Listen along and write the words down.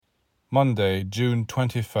Monday, June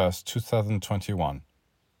 21st, 2021.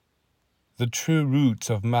 The true roots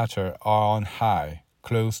of matter are on high,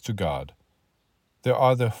 close to God. There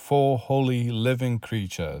are the four holy living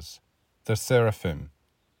creatures, the seraphim.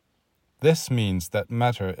 This means that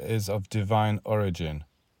matter is of divine origin,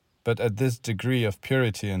 but at this degree of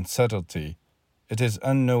purity and subtlety, it is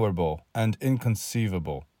unknowable and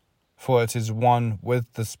inconceivable, for it is one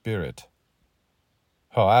with the Spirit.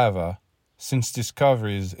 However, since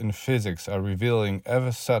discoveries in physics are revealing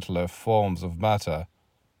ever subtler forms of matter,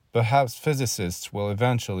 perhaps physicists will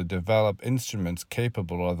eventually develop instruments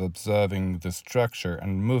capable of observing the structure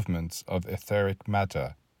and movements of etheric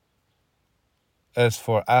matter. As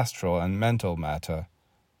for astral and mental matter,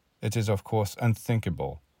 it is of course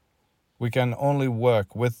unthinkable. We can only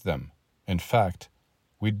work with them. In fact,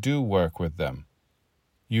 we do work with them.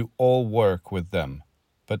 You all work with them,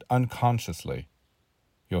 but unconsciously.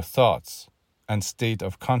 Your thoughts and state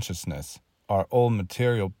of consciousness are all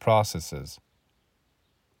material processes.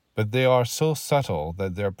 But they are so subtle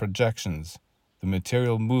that their projections, the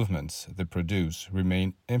material movements they produce,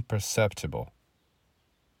 remain imperceptible.